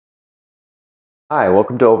Hi,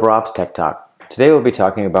 welcome to OverOps Tech Talk. Today we'll be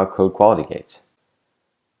talking about code quality gates.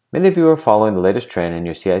 Many of you are following the latest trend in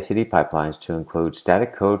your CI/CD pipelines to include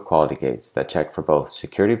static code quality gates that check for both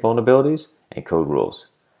security vulnerabilities and code rules.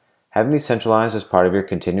 Having these centralized as part of your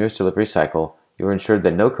continuous delivery cycle, you are ensured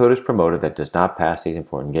that no code is promoted that does not pass these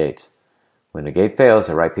important gates. When a gate fails,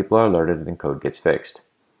 the right people are alerted and code gets fixed.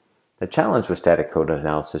 The challenge with static code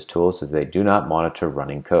analysis tools is they do not monitor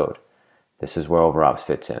running code. This is where OverOps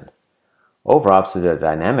fits in. OverOps is a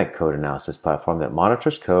dynamic code analysis platform that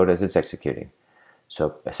monitors code as it's executing.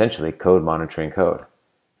 So essentially, code monitoring code.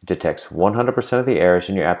 It detects 100% of the errors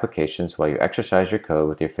in your applications while you exercise your code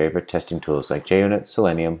with your favorite testing tools like JUnit,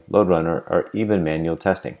 Selenium, LoadRunner, or even manual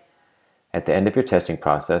testing. At the end of your testing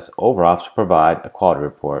process, OverOps will provide a quality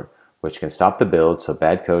report which can stop the build so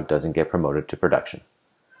bad code doesn't get promoted to production.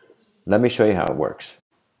 Let me show you how it works.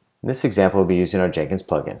 In this example, we'll be using our Jenkins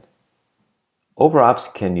plugin.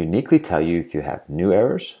 OverOps can uniquely tell you if you have new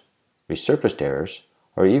errors, resurfaced errors,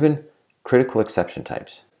 or even critical exception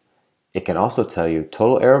types. It can also tell you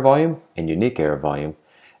total error volume and unique error volume,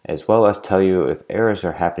 as well as tell you if errors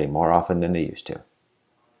are happening more often than they used to.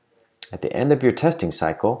 At the end of your testing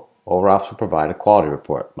cycle, OverOps will provide a quality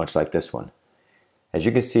report, much like this one. As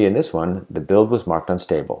you can see in this one, the build was marked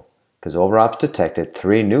unstable, because OverOps detected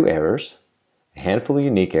 3 new errors, a handful of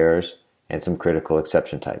unique errors, and some critical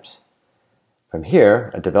exception types. From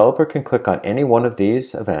here, a developer can click on any one of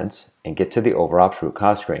these events and get to the OverOps root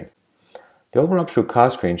cause screen. The OverOps root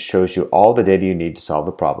cause screen shows you all the data you need to solve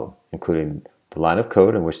the problem, including the line of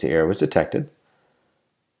code in which the error was detected,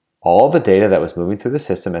 all the data that was moving through the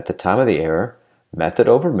system at the time of the error, method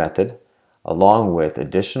over method, along with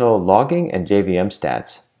additional logging and JVM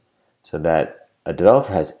stats, so that a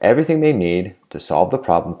developer has everything they need to solve the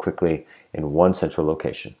problem quickly in one central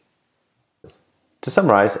location. To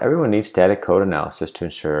summarize, everyone needs static code analysis to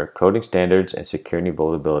ensure coding standards and security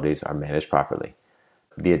vulnerabilities are managed properly.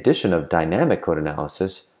 The addition of dynamic code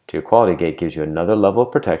analysis to your quality gate gives you another level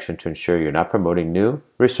of protection to ensure you're not promoting new,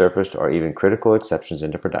 resurfaced, or even critical exceptions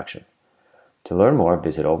into production. To learn more,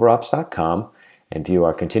 visit overops.com and view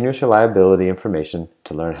our continuous reliability information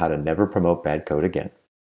to learn how to never promote bad code again.